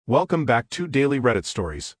Welcome back to Daily Reddit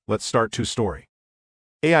Stories. Let's start to story.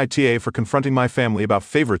 AITA for confronting my family about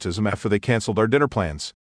favoritism after they canceled our dinner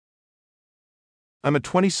plans. I'm a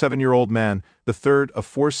 27-year-old man, the third of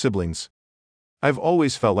 4 siblings. I've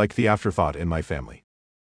always felt like the afterthought in my family.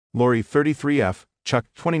 Lori, 33F, Chuck,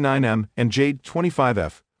 29M, and Jade,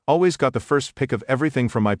 25F, always got the first pick of everything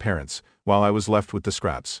from my parents, while I was left with the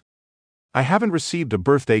scraps. I haven't received a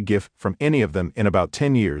birthday gift from any of them in about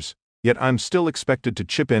 10 years, yet I'm still expected to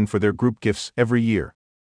chip in for their group gifts every year.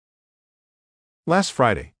 Last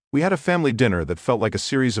Friday, we had a family dinner that felt like a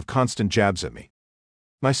series of constant jabs at me.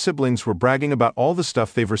 My siblings were bragging about all the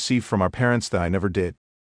stuff they've received from our parents that I never did.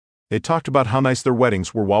 They talked about how nice their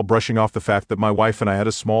weddings were while brushing off the fact that my wife and I had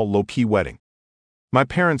a small, low-key wedding. My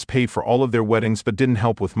parents paid for all of their weddings but didn't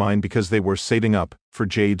help with mine because they were saving up for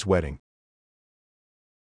Jade's wedding.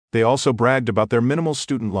 They also bragged about their minimal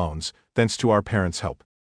student loans, thanks to our parents' help.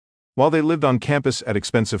 While they lived on campus at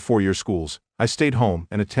expensive 4-year schools, I stayed home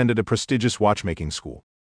and attended a prestigious watchmaking school.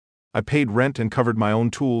 I paid rent and covered my own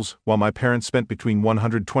tools, while my parents spent between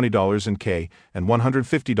 $120 in K and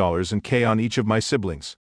 $150 in K on each of my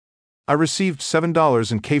siblings. I received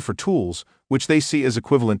 $7 in K for tools, which they see as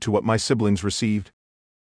equivalent to what my siblings received.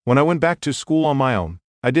 When I went back to school on my own,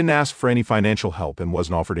 I didn't ask for any financial help and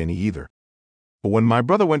wasn't offered any either. But when my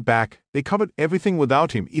brother went back, they covered everything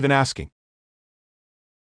without him even asking.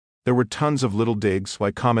 There were tons of little digs,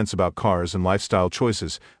 like comments about cars and lifestyle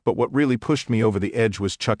choices, but what really pushed me over the edge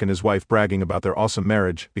was Chuck and his wife bragging about their awesome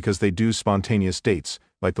marriage because they do spontaneous dates,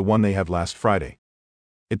 like the one they had last Friday.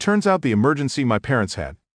 It turns out the emergency my parents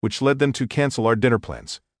had, which led them to cancel our dinner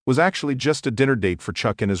plans, was actually just a dinner date for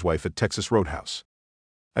Chuck and his wife at Texas Roadhouse.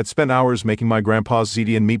 I'd spent hours making my grandpa's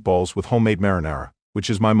ziti and meatballs with homemade marinara,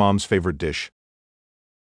 which is my mom's favorite dish.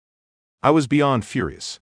 I was beyond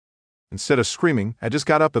furious. Instead of screaming, I just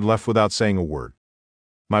got up and left without saying a word.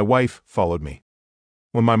 My wife followed me.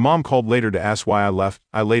 When my mom called later to ask why I left,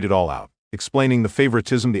 I laid it all out, explaining the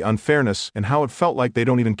favoritism, the unfairness, and how it felt like they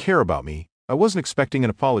don't even care about me. I wasn't expecting an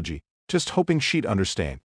apology, just hoping she'd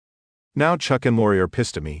understand. Now Chuck and Lori are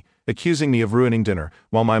pissed at me, accusing me of ruining dinner,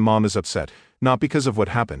 while my mom is upset, not because of what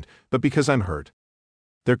happened, but because I'm hurt.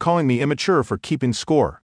 They're calling me immature for keeping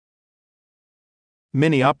score.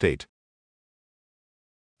 Mini update.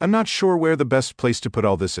 I'm not sure where the best place to put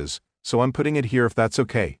all this is, so I'm putting it here if that's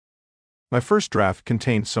okay. My first draft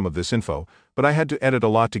contained some of this info, but I had to edit a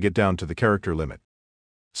lot to get down to the character limit.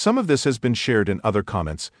 Some of this has been shared in other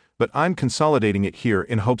comments, but I'm consolidating it here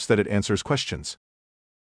in hopes that it answers questions.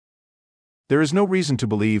 There is no reason to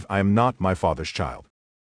believe I am not my father's child.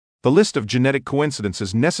 The list of genetic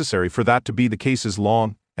coincidences necessary for that to be the case is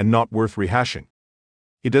long and not worth rehashing.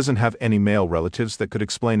 He doesn't have any male relatives that could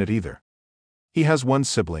explain it either. He has one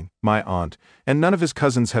sibling, my aunt, and none of his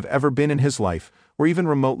cousins have ever been in his life or even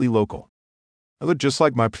remotely local. I look just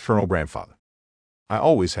like my paternal grandfather. I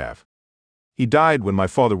always have. He died when my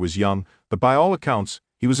father was young, but by all accounts,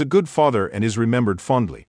 he was a good father and is remembered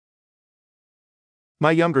fondly.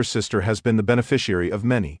 My younger sister has been the beneficiary of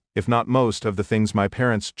many, if not most, of the things my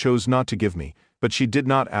parents chose not to give me, but she did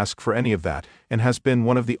not ask for any of that and has been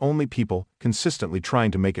one of the only people consistently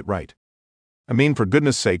trying to make it right. I mean, for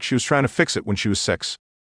goodness sake, she was trying to fix it when she was 6.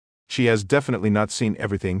 She has definitely not seen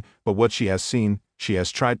everything, but what she has seen, she has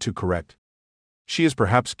tried to correct. She is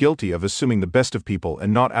perhaps guilty of assuming the best of people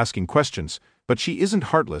and not asking questions, but she isn't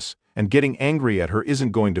heartless, and getting angry at her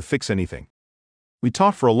isn't going to fix anything. We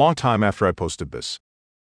talked for a long time after I posted this.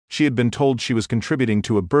 She had been told she was contributing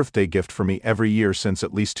to a birthday gift for me every year since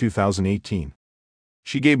at least 2018.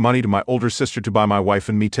 She gave money to my older sister to buy my wife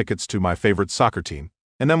and me tickets to my favorite soccer team.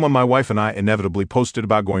 And then when my wife and I inevitably posted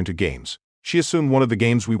about going to games, she assumed one of the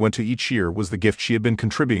games we went to each year was the gift she had been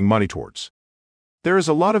contributing money towards. There is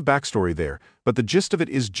a lot of backstory there, but the gist of it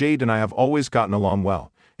is Jade and I have always gotten along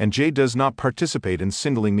well, and Jade does not participate in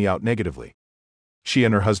singling me out negatively. She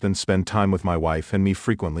and her husband spend time with my wife and me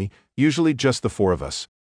frequently, usually just the 4 of us.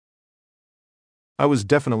 I was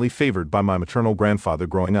definitely favored by my maternal grandfather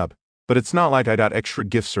growing up, but it's not like I got extra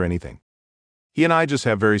gifts or anything. He and I just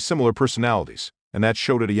have very similar personalities, and that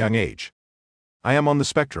showed at a young age. I am on the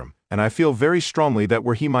spectrum, and I feel very strongly that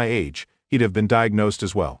were he my age, he'd have been diagnosed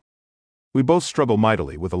as well. We both struggle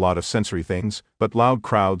mightily with a lot of sensory things, but loud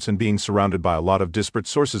crowds and being surrounded by a lot of disparate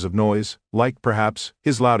sources of noise, like, perhaps,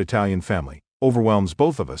 his loud Italian family, overwhelms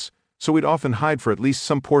both of us, so we'd often hide for at least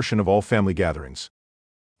some portion of all family gatherings.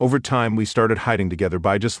 Over time we started hiding together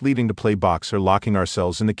by just leaving to play box or locking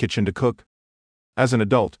ourselves in the kitchen to cook. As an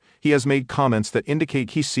adult, he has made comments that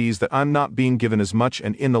indicate he sees that I'm not being given as much,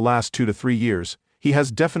 and in the last 2 to 3 years, he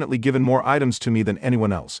has definitely given more items to me than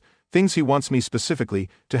anyone else, things he wants me specifically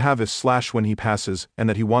to have if/when he passes and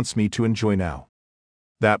that he wants me to enjoy now.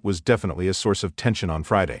 That was definitely a source of tension on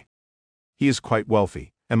Friday. He is quite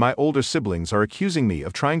wealthy, and my older siblings are accusing me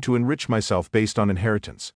of trying to enrich myself based on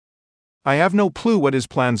inheritance. I have no clue what his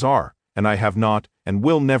plans are, and I have not and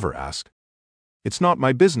will never ask. It's not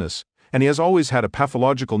my business, and he has always had a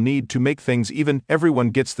pathological need to make things even. Everyone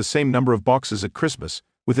gets the same number of boxes at Christmas,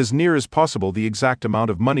 with as near as possible the exact amount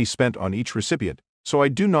of money spent on each recipient, so I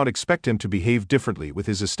do not expect him to behave differently with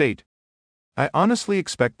his estate. I honestly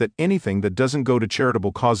expect that anything that doesn't go to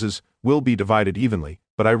charitable causes will be divided evenly,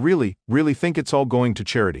 but I really think it's all going to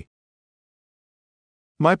charity.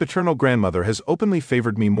 My paternal grandmother has openly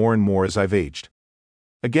favored me more and more as I've aged.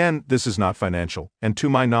 Again, this is not financial, and to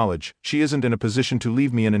my knowledge, she isn't in a position to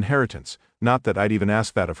leave me an inheritance, not that I'd even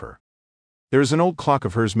ask that of her. There is an old clock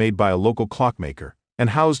of hers made by a local clockmaker,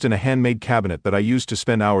 and housed in a handmade cabinet that I used to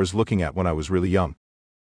spend hours looking at when I was really young.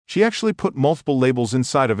 She actually put multiple labels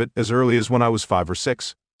inside of it as early as when I was 5 or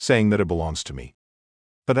 6, saying that it belongs to me.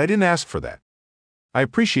 But I didn't ask for that. I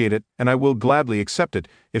appreciate it, and I will gladly accept it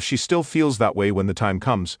if she still feels that way when the time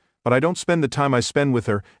comes, but I don't spend the time I spend with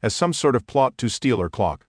her as some sort of plot to steal her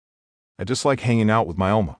clock. I just like hanging out with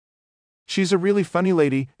my Oma. She's a really funny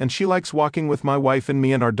lady, and she likes walking with my wife and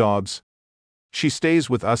me and our dogs. She stays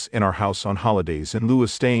with us in our house on holidays in lieu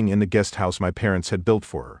of staying in the guest house my parents had built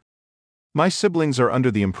for her. My siblings are under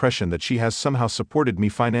the impression that she has somehow supported me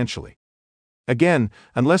financially. Again,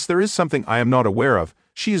 unless there is something I am not aware of,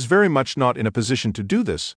 she is very much not in a position to do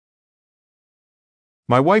this.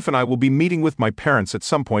 My wife and I will be meeting with my parents at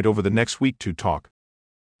some point over the next week to talk.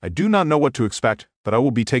 I do not know what to expect, but I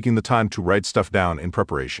will be taking the time to write stuff down in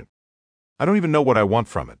preparation. I don't even know what I want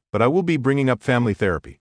from it, but I will be bringing up family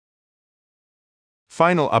therapy.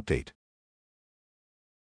 Final update.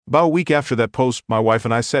 About a week after that post, my wife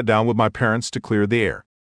and I sat down with my parents to clear the air.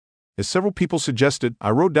 As several people suggested, I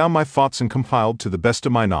wrote down my thoughts and compiled, to the best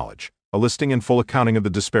of my knowledge, a listing and full accounting of the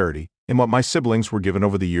disparity in what my siblings were given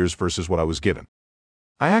over the years versus what I was given.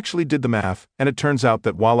 I actually did the math, and it turns out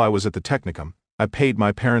that while I was at the Technicum, I paid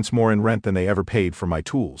my parents more in rent than they ever paid for my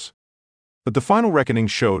tools. But the final reckoning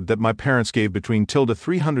showed that my parents gave between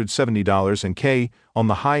 $370 and K on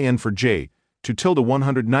the high end for Jay to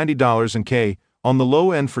 $190 and K on the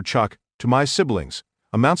low end for Chuck to my siblings,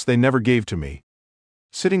 amounts they never gave to me.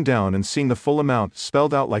 Sitting down and seeing the full amount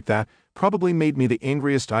spelled out like that probably made me the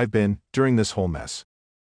angriest I've been during this whole mess.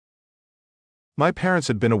 My parents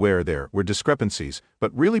had been aware there were discrepancies,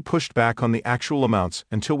 but really pushed back on the actual amounts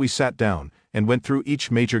until we sat down and went through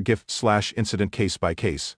each major gift/incident case by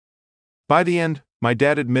case. By the end, my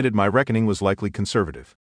dad admitted my reckoning was likely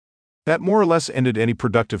conservative. That more or less ended any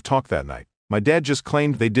productive talk that night. My dad just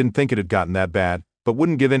claimed they didn't think it had gotten that bad, but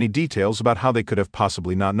wouldn't give any details about how they could have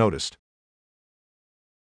possibly not noticed.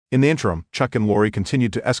 In the interim, Chuck and Lori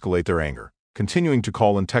continued to escalate their anger, continuing to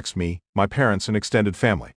call and text me, my parents, and extended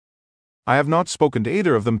family. I have not spoken to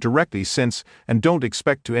either of them directly since, and don't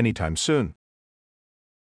expect to anytime soon.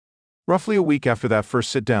 Roughly a week after that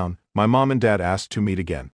first sit-down, my mom and dad asked to meet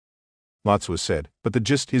again. Lots was said, but the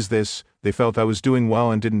gist is this: they felt I was doing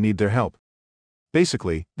well and didn't need their help.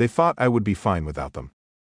 Basically, they thought I would be fine without them.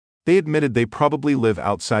 They admitted they probably live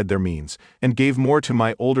outside their means, and gave more to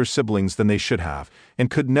my older siblings than they should have, and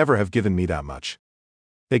could never have given me that much.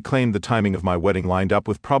 They claimed the timing of my wedding lined up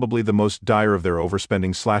with probably the most dire of their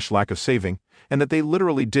overspending/lack of saving, and that they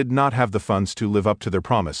literally did not have the funds to live up to their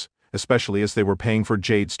promise, especially as they were paying for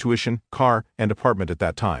Jade's tuition, car, and apartment at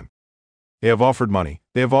that time. They have offered money,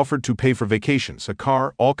 they have offered to pay for vacations, a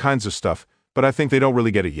car, all kinds of stuff, but I think they don't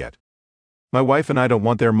really get it yet. My wife and I don't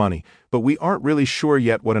want their money, but we aren't really sure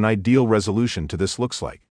yet what an ideal resolution to this looks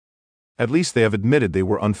like. At least they have admitted they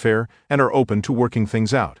were unfair and are open to working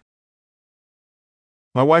things out.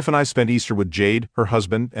 My wife and I spent Easter with Jade, her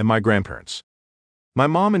husband, and my grandparents. My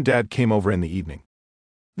mom and dad came over in the evening.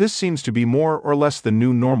 This seems to be more or less the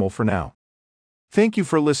new normal for now. Thank you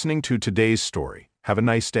for listening to today's story. Have a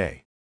nice day.